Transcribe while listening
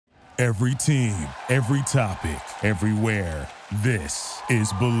Every team, every topic, everywhere. This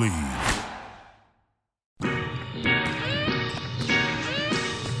is Believe. Can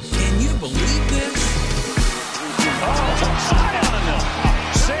you believe this? Oh, side on them.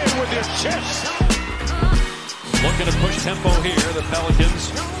 Say it with your chest. Looking to push tempo here, the Pelicans.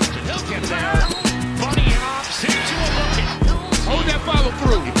 He'll get there. Bunny hops into a bucket. Hold that follow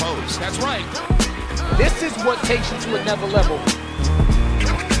through. He posed. That's right. This is what takes you to another level.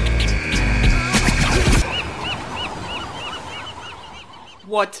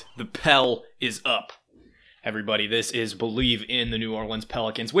 What the Pel is up? Everybody, this is Believe in the New Orleans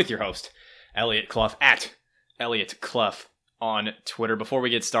Pelicans with your host, Elliot Clough, at Elliot Clough on Twitter. Before we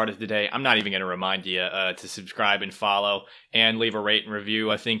get started today, I'm not even going to remind you to subscribe and follow and leave a rate and review.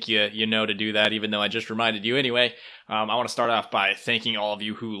 I think you know to do that, even though I just reminded you anyway. I want to start off by thanking all of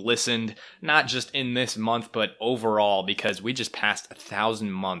you who listened, not just in this month, but overall, because we just passed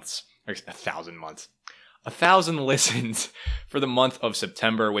 1,000 listens for the month of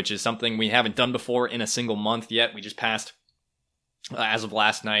September, which is something we haven't done before in a single month yet. We just passed, as of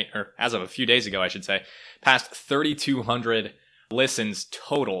last night, or as of a few days ago, I should say, past 3,200 listens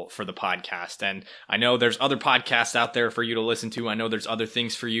total for the podcast. And I know there's other podcasts out there for you to listen to. I know there's other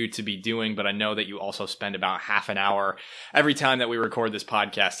things for you to be doing, but I know that you also spend about half an hour every time that we record this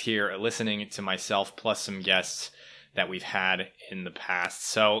podcast here listening to myself plus some guests that we've had in the past.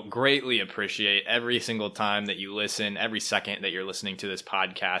 So greatly appreciate every single time that you listen, every second that you're listening to this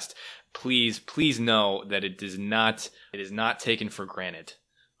podcast. Please know that it is not taken for granted.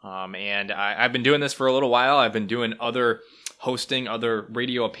 And I've been doing this for a little while. I've been doing hosting other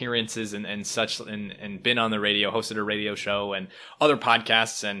radio appearances and such, and been on the radio, hosted a radio show and other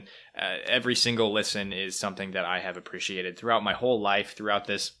podcasts. And every single listen is something that I have appreciated throughout my whole life, throughout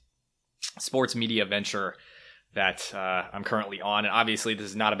this sports media venture that I'm currently on. And obviously this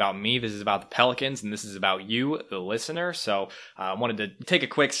is not about me. This is about the Pelicans, and this is about you, the listener. So I wanted to take a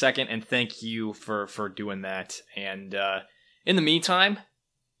quick second and thank you for doing that. And in the meantime,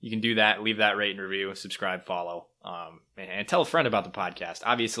 you can do that. Leave that rate and review, subscribe, follow, and tell a friend about the podcast.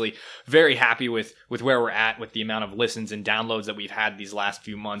 Obviously, very happy with where we're at, with the amount of listens and downloads that we've had these last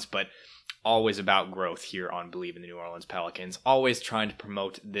few months, but always about growth here on Believe in the New Orleans Pelicans. Always trying to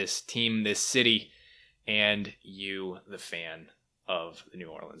promote this team, this city, and you, the fan of the New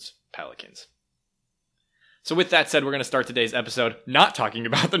Orleans Pelicans. So with that said, we're going to start today's episode not talking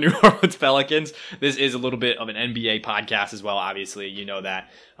about the New Orleans Pelicans. This is a little bit of an NBA podcast as well. Obviously, you know that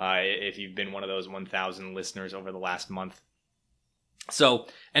if you've been one of those 1,000 listeners over the last month. So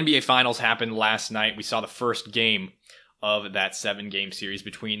NBA Finals happened last night. We saw the first game of that 7-game series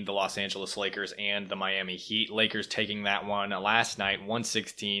between the Los Angeles Lakers and the Miami Heat. Lakers taking that one last night,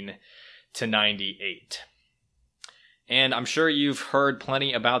 116-98. And I'm sure you've heard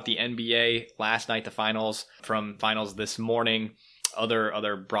plenty about the NBA last night, the finals, from finals this morning, other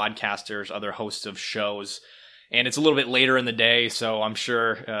broadcasters, other hosts of shows. And it's a little bit later in the day, so I'm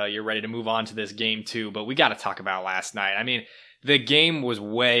sure you're ready to move on to this game too. But we got to talk about last night. I mean, the game was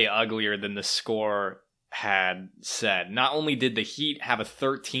way uglier than the score had said. Not only did the Heat have a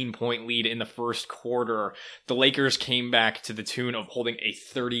 13-point lead in the first quarter, the Lakers came back to the tune of holding a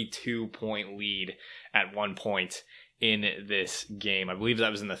 32-point lead at one point in this game. I believe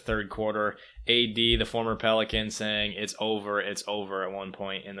that was in the third quarter. AD, the former Pelican, saying it's over at one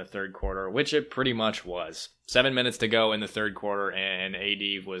point in the third quarter, which it pretty much was. 7 minutes to go in the third quarter, and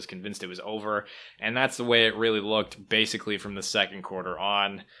AD was convinced it was over, and that's the way it really looked basically from the second quarter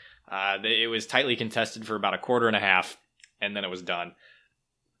on. It was tightly contested for about a quarter and a half, and then it was done.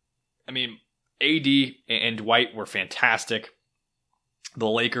 I mean, AD and Dwight were fantastic. The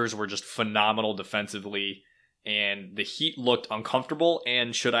Lakers were just phenomenal defensively, and the Heat looked uncomfortable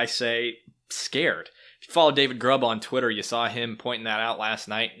and, should I say, scared. If you follow David Grubb on Twitter, you saw him pointing that out last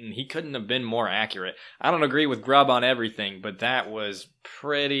night, and he couldn't have been more accurate. I don't agree with Grubb on everything, but that was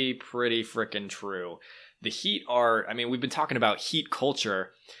pretty freaking true. The Heat we've been talking about Heat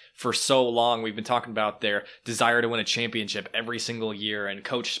culture for so long. We've been talking about their desire to win a championship every single year, and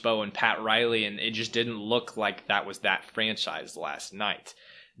Coach Spo and Pat Riley, and it just didn't look like that was that franchise last night.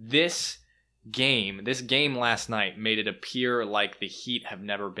 This game last night made it appear like the Heat have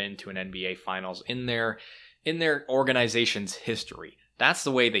never been to an NBA Finals in their organization's history. That's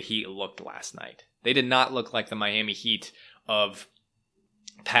the way the Heat looked last night. They did not look like the Miami Heat of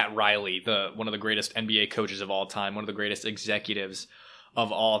Pat Riley, one of the greatest NBA coaches of all time, one of the greatest executives of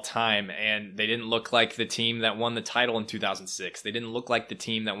all time, and they didn't look like the team that won the title in 2006. They didn't look like the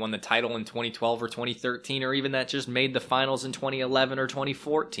team that won the title in 2012 or 2013, or even that just made the finals in 2011 or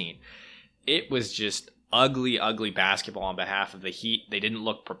 2014. It was just ugly, ugly basketball on behalf of the Heat. They didn't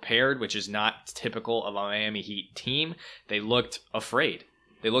look prepared, which is not typical of a Miami Heat team. They looked afraid.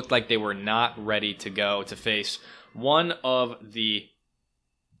 They looked like they were not ready to go to face one of the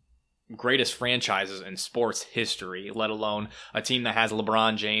greatest franchises in sports history, let alone a team that has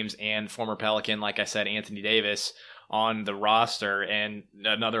LeBron James and former Pelican, like I said, Anthony Davis on the roster, and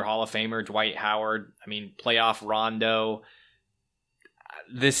another Hall of Famer, Dwight Howard. I mean, playoff Rondo.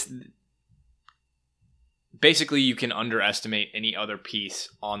 Basically, you can underestimate any other piece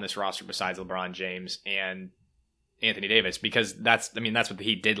on this roster besides LeBron James and Anthony Davis, because that's what the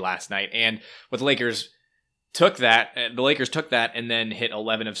Heat did last night. And what the Lakers took that and then hit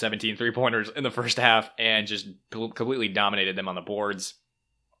 11 of 17 three-pointers in the first half and just completely dominated them on the boards.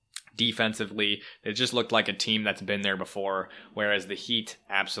 Defensively, it just looked like a team that's been there before, whereas the Heat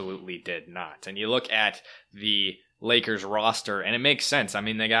absolutely did not. And you look at the Lakers roster, and it makes sense. I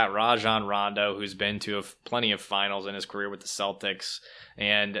mean, they got Rajon Rondo, who's been to plenty of finals in his career with the Celtics,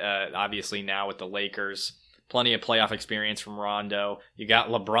 and obviously now with the Lakers. Plenty of playoff experience from Rondo. You got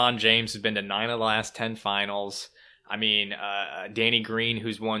LeBron James, who's been to 9 of the last 10 finals. I mean, Danny Green,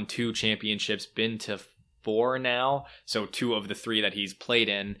 who's won 2 championships, been to 4 now, so 2 of the 3 that he's played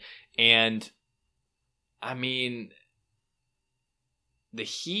in. And, I mean, the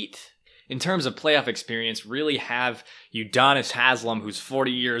Heat, in terms of playoff experience, really have Udonis Haslem, who's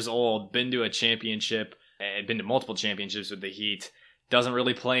 40 years old, been to a championship, and been to multiple championships with the Heat, doesn't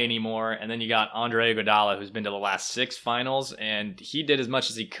really play anymore. And then you got Andre Iguodala, who's been to the last 6 finals, and he did as much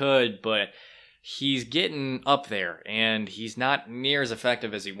as he could, but he's getting up there, and he's not near as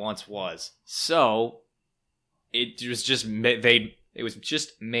effective as he once was. So it was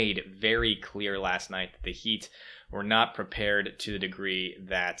just made very clear last night that the Heat were not prepared to the degree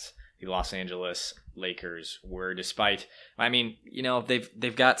that the Los Angeles Lakers were, despite, I mean, you know,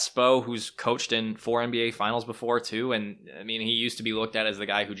 they've got Spo, who's coached in 4 NBA finals before too, and I mean, he used to be looked at as the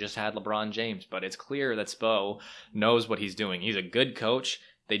guy who just had LeBron James, but it's clear that Spo knows what he's doing. He's a good coach.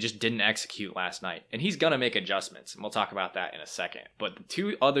 They just didn't execute last night, and he's going to make adjustments, and we'll talk about that in a second. But the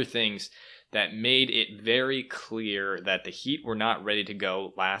 2 other things that made it very clear that the Heat were not ready to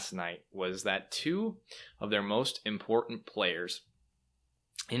go last night was that 2 of their most important players,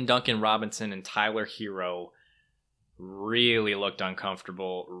 in Duncan Robinson and Tyler Hero, really looked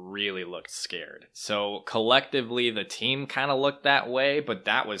uncomfortable, really looked scared. So collectively, the team kind of looked that way, but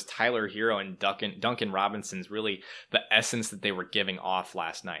that was Tyler Hero and Duncan Robinson's really the essence that they were giving off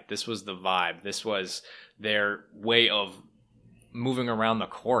last night. This was the vibe. This was their way of moving around the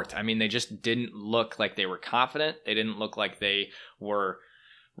court. I mean, they just didn't look like they were confident. They didn't look like they were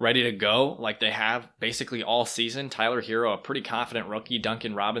ready to go like they have basically all season. Tyler Hero, a pretty confident rookie.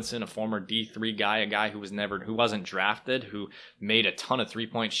 Duncan Robinson, a former D3 guy, a guy who wasn't drafted, who made a ton of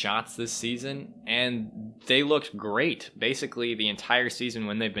 3-point shots this season. And they looked great basically the entire season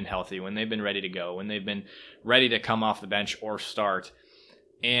when they've been healthy, when they've been ready to go, when they've been ready to come off the bench or start.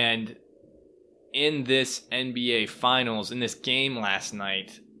 And in this NBA Finals, in this game last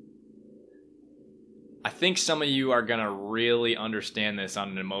night, I think some of you are going to really understand this on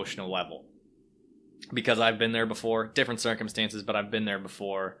an emotional level, because I've been there before, different circumstances, but I've been there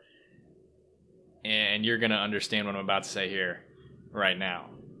before, and you're going to understand what I'm about to say here right now.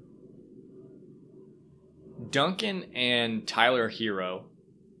 Duncan and Tyler Hero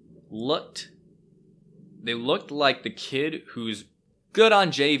looked like the kid who's good on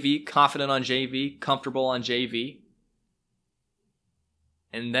JV, confident on JV, comfortable on JV,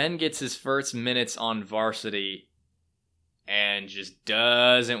 and then gets his first minutes on varsity and just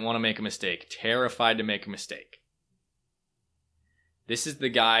doesn't want to make a mistake, terrified to make a mistake. This is the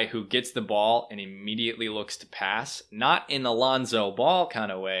guy who gets the ball and immediately looks to pass, not in a Lonzo Ball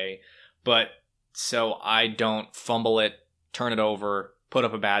kind of way, but so I don't fumble it, turn it over, put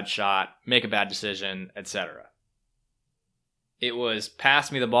up a bad shot, make a bad decision, etc. It was, pass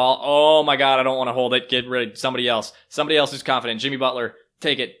me the ball, oh my god, I don't want to hold it, get rid of somebody else who's confident, Jimmy Butler,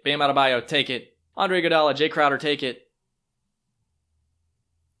 take it. Bam Adebayo, take it. Andre Iguodala, Jay Crowder, take it.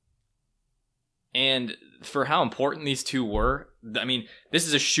 And for how important these 2 were, I mean, this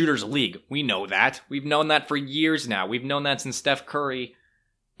is a shooter's league. We know that. We've known that for years now. We've known that since Steph Curry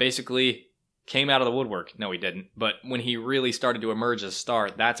basically came out of the woodwork. No, he didn't. But when he really started to emerge as a star,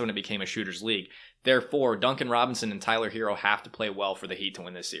 that's when it became a shooter's league. Therefore, Duncan Robinson and Tyler Hero have to play well for the Heat to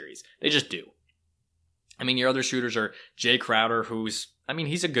win this series. They just do. I mean, your other shooters are Jay Crowder,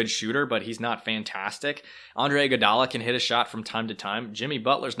 he's a good shooter, but he's not fantastic. Andre Iguodala can hit a shot from time to time. Jimmy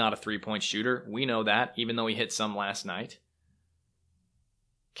Butler's not a 3-point shooter. We know that, even though he hit some last night.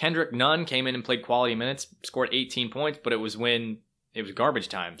 Kendrick Nunn came in and played quality minutes, scored 18 points, but it was when it was garbage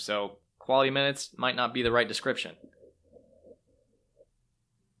time. So Quality minutes might not be the right description.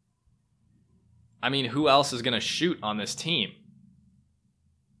 I mean, who else is going to shoot on this team?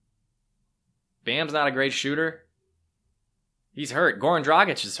 Bam's not a great shooter. He's hurt. Goran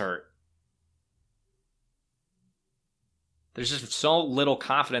Dragic is hurt. There's just so little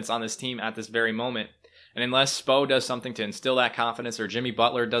confidence on this team at this very moment. And unless Spo does something to instill that confidence, or Jimmy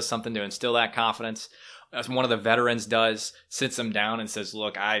Butler does something to instill that confidence, as one of the veterans does, sits them down and says,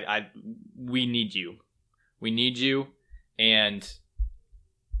 look, we need you. We need you, and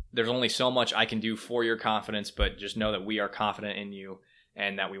there's only so much I can do for your confidence, but just know that we are confident in you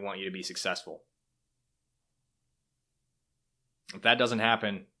and that we want you to be successful. If that doesn't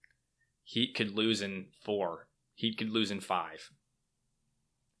happen, Heat could lose in 4. Heat could lose in 5.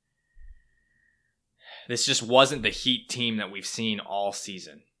 This just wasn't the Heat team that we've seen all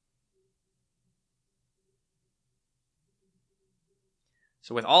season.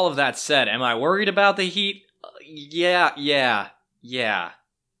 So with all of that said, am I worried about the Heat? Yeah.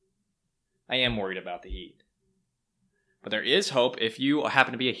 I am worried about the Heat. But there is hope. If you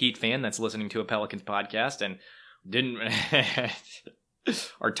happen to be a Heat fan that's listening to a Pelicans podcast and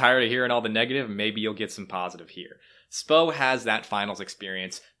are tired of hearing all the negative, maybe you'll get some positive here. Spo has that finals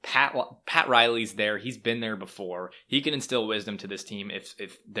experience. Pat Riley's there. He's been there before. He can instill wisdom to this team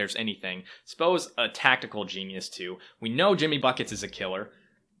if there's anything. Spo's a tactical genius too. We know Jimmy Buckets is a killer.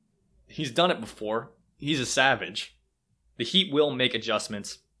 He's done it before. He's a savage. The Heat will make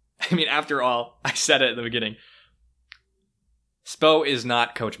adjustments. I mean, after all, I said it at the beginning. Spo is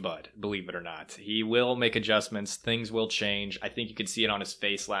not Coach Bud, believe it or not. He will make adjustments. Things will change. I think you could see it on his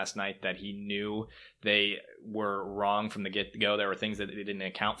face last night that he knew they were wrong from the get-go. There were things that they didn't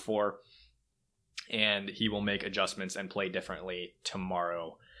account for. And he will make adjustments and play differently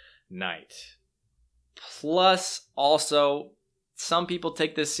tomorrow night. Plus, also, some people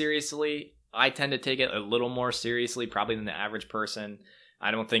take this seriously. I tend to take it a little more seriously, probably than the average person.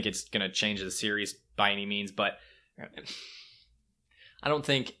 I don't think it's going to change the series by any means, but I don't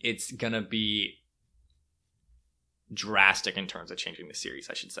think it's going to be drastic in terms of changing the series,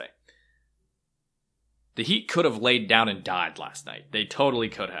 I should say. The Heat could have laid down and died last night. They totally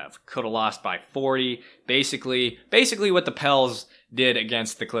could have. Could have lost by 40. Basically what the Pels did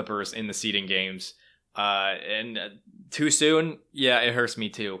against the Clippers in the seeding games. And too soon? Yeah, it hurts me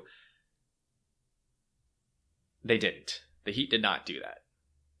too. They didn't. The Heat did not do that.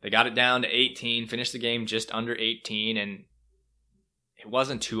 They got it down to 18, finished the game just under 18, and it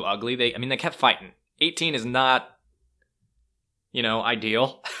wasn't too ugly. They kept fighting. 18 is not,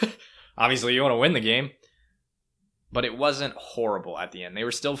 ideal. Obviously, you want to win the game. But it wasn't horrible at the end. They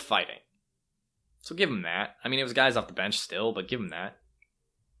were still fighting. So give them that. I mean, it was guys off the bench still, but give them that.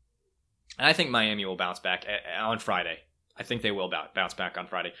 And I think Miami will bounce back on Friday. I think they will bounce back on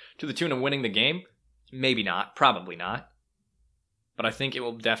Friday. To the tune of winning the game? Maybe not. Probably not. But I think it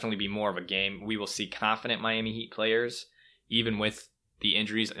will definitely be more of a game. We will see confident Miami Heat players, even with the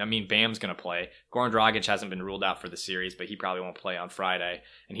injuries. I mean, Bam's going to play. Goran Dragic hasn't been ruled out for the series, but he probably won't play on Friday.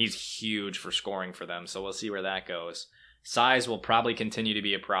 And he's huge for scoring for them, so we'll see where that goes. Size will probably continue to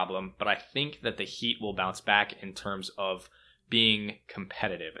be a problem, but I think that the Heat will bounce back in terms of being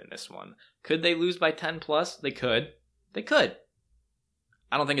competitive in this one. Could they lose by 10 plus? They could. They could.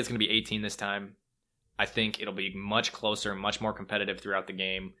 I don't think it's going to be 18 this time. I think it'll be much closer, much more competitive throughout the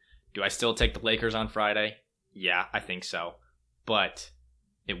game. Do I still take the Lakers on Friday? Yeah, I think so. But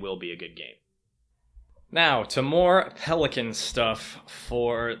it will be a good game. Now, to more Pelican stuff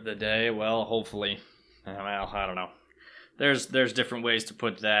for the day. Well, hopefully. Well, I don't know. There's different ways to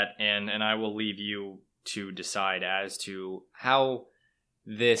put that, and I will leave you to decide as to how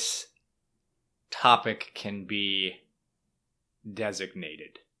this topic can be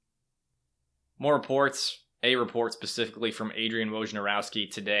designated. More reports. A report specifically from Adrian Wojnarowski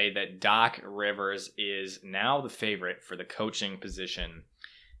today that Doc Rivers is now the favorite for the coaching position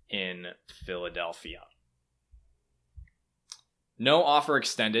in Philadelphia. No offer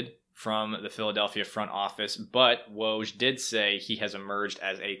extended from the Philadelphia front office, but Woj did say he has emerged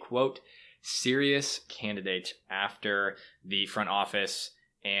as a, quote, serious candidate after the front office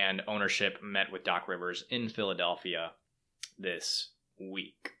and ownership met with Doc Rivers in Philadelphia this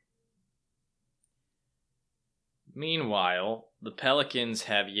week. Meanwhile, the Pelicans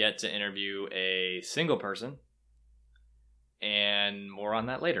have yet to interview a single person, and more on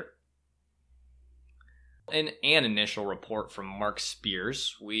that later. In an initial report from Mark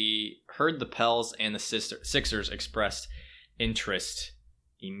Spears, we heard the Pels and the Sixers expressed interest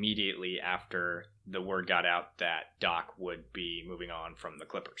immediately after the word got out that Doc would be moving on from the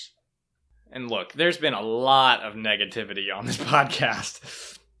Clippers. And look, there's been a lot of negativity on this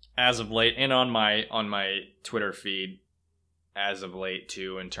podcast as of late, and on my Twitter feed as of late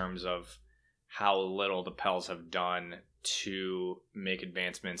too, in terms of how little the Pels have done to make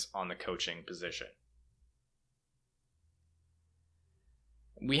advancements on the coaching position.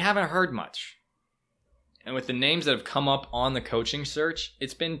 We haven't heard much. And with the names that have come up on the coaching search,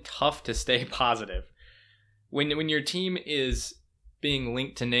 it's been tough to stay positive. When your team is being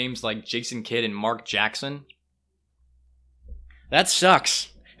linked to names like Jason Kidd and Mark Jackson, that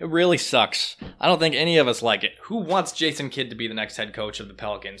sucks. It really sucks. I don't think any of us like it. Who wants Jason Kidd to be the next head coach of the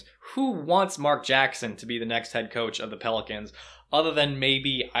Pelicans? Who wants Mark Jackson to be the next head coach of the Pelicans? Other than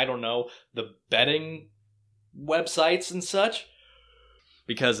maybe, I don't know, the betting websites and such?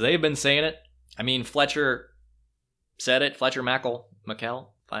 Because they've been saying it. I mean, Fletcher said it. Fletcher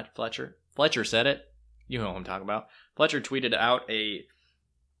said it. You know what I'm talking about. Fletcher tweeted out a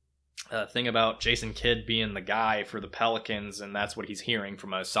thing about Jason Kidd being the guy for the Pelicans, and that's what he's hearing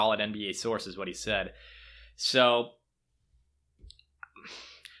from a solid NBA source is what he said. So,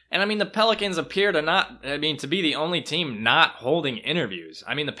 and I mean, the Pelicans appear to be the only team not holding interviews.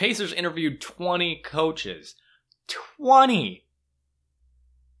 I mean, the Pacers interviewed 20 coaches. 20!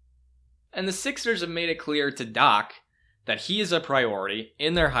 And the Sixers have made it clear to Doc that he is a priority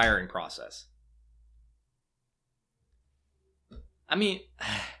in their hiring process. I mean,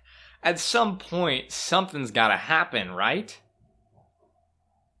 at some point, something's got to happen, right?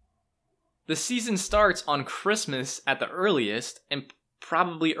 The season starts on Christmas at the earliest and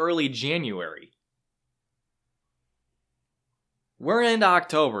probably early January. We're into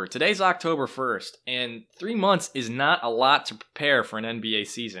October. Today's October 1st, and 3 months is not a lot to prepare for an NBA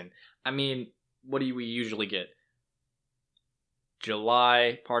season. I mean, what do we usually get?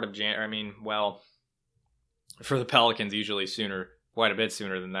 July, part of January. I mean, well, for the Pelicans, usually sooner, quite a bit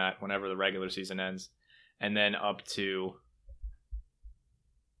sooner than that, whenever the regular season ends. And then up to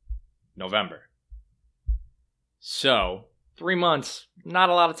November. So, 3 months, not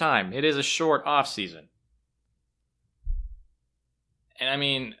a lot of time. It is a short off season. And I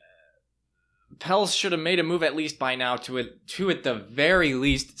mean, Pels should have made a move at least by now to at the very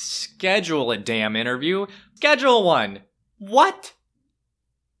least schedule a damn interview. Schedule one. What?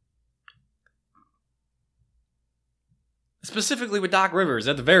 Specifically with Doc Rivers,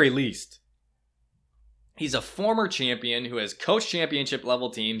 at the very least. He's a former champion who has coached championship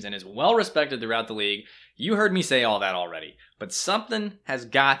level teams and is well respected throughout the league. You heard me say all that already. But something has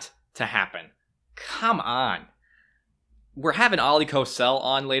got to happen. Come on. We're having Ollie Cosell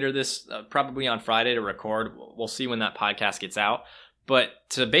on later probably on Friday to record. We'll see when that podcast gets out. But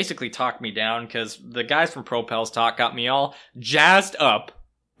to basically talk me down, because the guys from Pro Pels Talk got me all jazzed up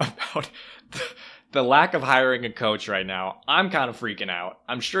about the lack of hiring a coach right now. I'm kind of freaking out.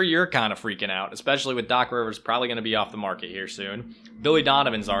 I'm sure you're kind of freaking out, especially with Doc Rivers probably going to be off the market here soon. Billy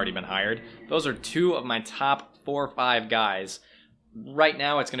Donovan's already been hired. Those are two of my top 4 or 5 guys. Right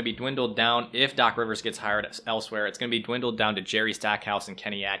now, it's going to be dwindled down. If Doc Rivers gets hired elsewhere, it's going to be dwindled down to Jerry Stackhouse and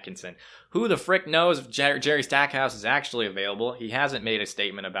Kenny Atkinson. Who the frick knows if Jerry Stackhouse is actually available? He hasn't made a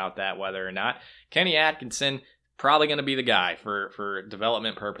statement about that, whether or not. Kenny Atkinson, probably going to be the guy for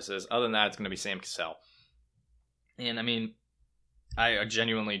development purposes. Other than that, it's going to be Sam Cassell. And, I mean, I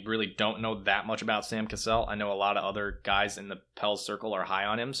genuinely really don't know that much about Sam Cassell. I know a lot of other guys in the Pels circle are high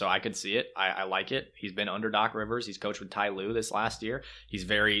on him, so I could see it. I like it. He's been under Doc Rivers. He's coached with Ty Lue this last year. He's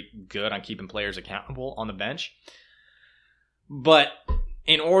very good on keeping players accountable on the bench. But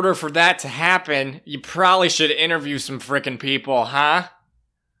in order for that to happen, you probably should interview some frickin' people, huh?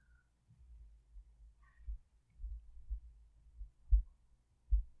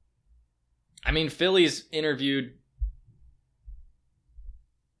 I mean, Philly's interviewed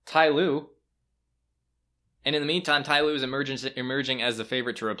Ty Lue. And in the meantime, Ty Lue is emerging as the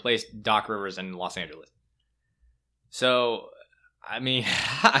favorite to replace Doc Rivers in Los Angeles. So, I mean,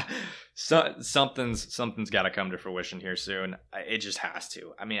 something's got to come to fruition here soon. It just has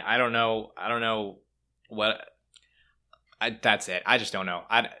to. I mean, I don't know what. That's it. I just don't know.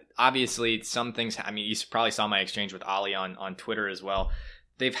 Obviously, some things. I mean, you probably saw my exchange with Ollie on Twitter as well.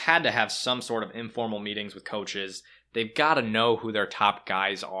 They've had to have some sort of informal meetings with coaches. They've got to know who their top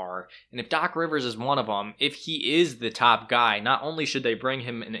guys are. And if Doc Rivers is one of them, if he is the top guy, not only should they bring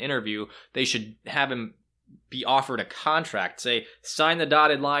him an interview, they should have him be offered a contract. Say, sign the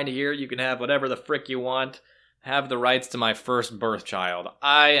dotted line here. You can have whatever the frick you want. Have the rights to my first birth child.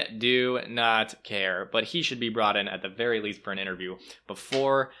 I do not care. But he should be brought in at the very least for an interview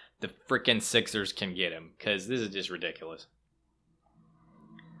before the frickin' Sixers can get him. Because this is just ridiculous.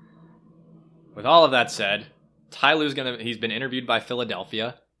 With all of that said, Ty Lue's he's been interviewed by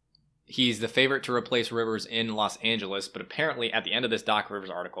Philadelphia. he's the favorite to replace Rivers in Los Angeles, but apparently at the end of this Doc Rivers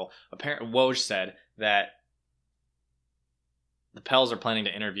article, Woj said that the Pels are planning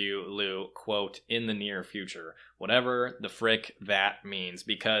to interview Lou, quote, in the near future, whatever the frick that means,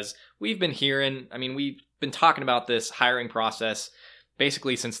 because we've been talking about this hiring process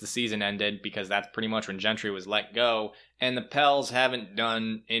basically since the season ended, because that's pretty much when Gentry was let go, and the Pels haven't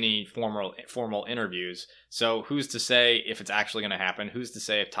done any formal interviews. So who's to say if it's actually going to happen? Who's to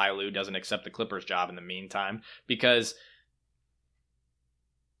say if Ty Lue doesn't accept the Clippers job in the meantime? Because,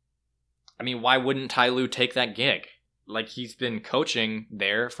 I mean, why wouldn't Ty Lue take that gig? Like, he's been coaching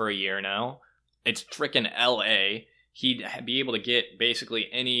there for a year now. It's frickin' LA. He'd be able to get basically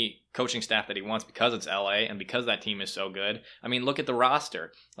any coaching staff that he wants because it's LA and because that team is so good. I mean, look at the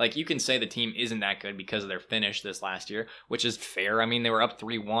roster. Like, you can say the team isn't that good because of their finish this last year, which is fair. I mean, they were up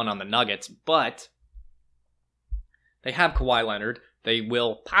 3-1 on the Nuggets, but they have Kawhi Leonard. They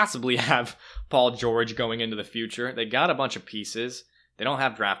will possibly have Paul George going into the future. They got a bunch of pieces. They don't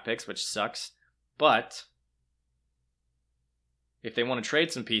have draft picks, which sucks. But if they want to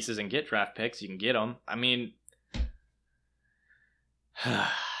trade some pieces and get draft picks, you can get them. I mean,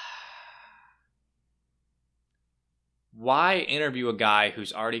 why interview a guy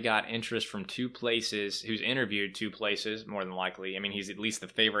who's already got interest from two places, who's interviewed two places, more than likely? I mean, he's at least the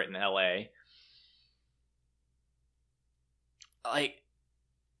favorite in LA. Like,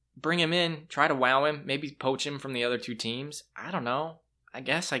 bring him in, try to wow him, maybe poach him from the other two teams. I don't know. I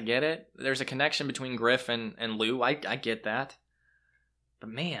guess I get it. There's a connection between Griff and Lou. I get that. But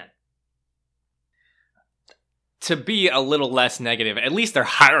man, to be a little less negative, at least they're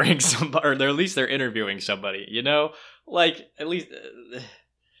hiring somebody, or at least they're interviewing somebody, you know? Like, at least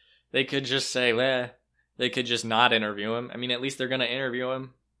they could just say, well, they could just not interview him. I mean, at least they're going to interview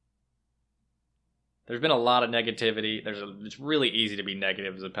him. There's been a lot of negativity. It's really easy to be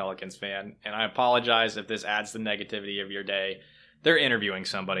negative as a Pelicans fan, and I apologize if this adds the negativity of your day. They're interviewing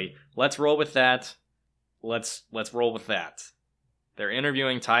somebody. Let's roll with that. Let's roll with that. They're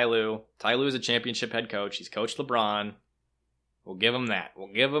interviewing Ty Lue. Ty Lue is a championship head coach. He's coached LeBron. We'll give him that.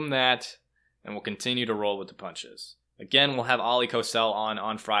 And we'll continue to roll with the punches. Again, we'll have Ollie Cosell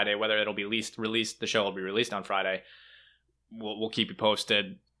on Friday. Whether it'll be released, the show will be released on Friday. We'll keep you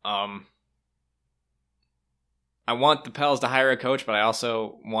posted. I want the Pels to hire a coach, but I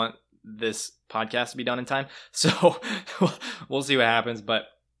also want this podcast to be done in time. So we'll see what happens. But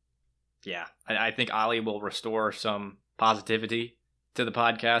yeah, I think Ollie will restore some positivity to the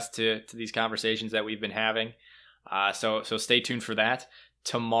podcast, to these conversations that we've been having. So stay tuned for that.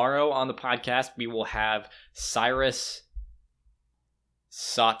 Tomorrow on the podcast, we will have Cyrus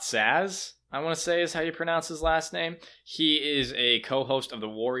Satsaz, I want to say is how you pronounce his last name. He is a co-host of the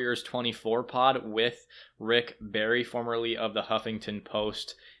Warriors 24 pod with Rick Barry, formerly of the Huffington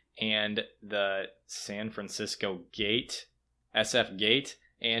Post and the San Francisco Gate, SF Gate,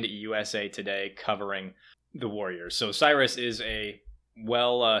 and USA Today, covering the Warriors. So Cyrus is a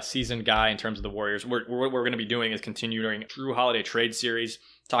seasoned guy in terms of the Warriors. What we're going to be doing is continuing Drew Holiday trade series,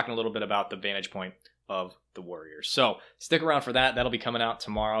 talking a little bit about the vantage point of the Warriors. So stick around for that. That'll be coming out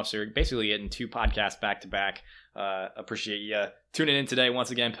tomorrow. So you're basically getting two podcasts back to back. Appreciate you tuning in today.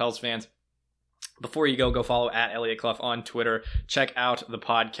 Once again, Pels fans, before you go follow at Elliot Clough on Twitter. Check out the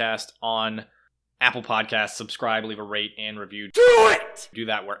podcast on Apple Podcasts. Subscribe, leave a rate and review. Do it! Do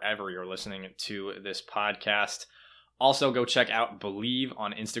that wherever you're listening to this podcast. Also, go check out Believe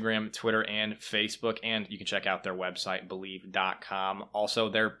on Instagram, Twitter, and Facebook, and you can check out their website, Believe.com. Also,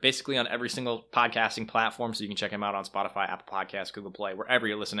 they're basically on every single podcasting platform, so you can check them out on Spotify, Apple Podcasts, Google Play, wherever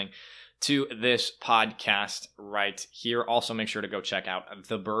you're listening to this podcast right here. Also, make sure to go check out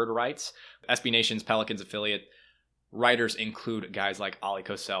The Bird Writes, SB Nation's Pelicans affiliate. Writers include guys like Ollie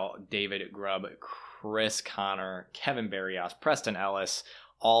Cosell, David Grubb, Chris Connor, Kevin Barrios, Preston Ellis,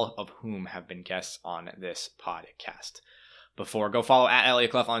 all of whom have been guests on this podcast before. Go follow at Elliot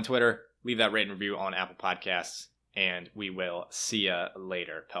Clough on Twitter. Leave that rate and review on Apple Podcasts. And we will see ya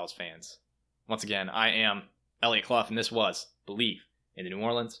later, Pels fans. Once again, I am Elliot Clough, and this was Believe in the New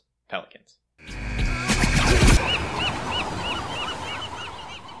Orleans Pelicans.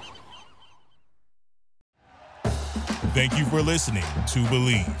 Thank you for listening to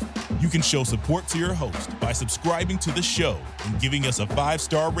Believe. You can show support to your host by subscribing to the show and giving us a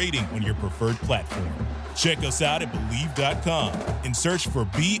 5-star rating on your preferred platform. Check us out at Believe.com and search for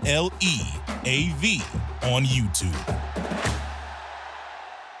BLEAV on YouTube.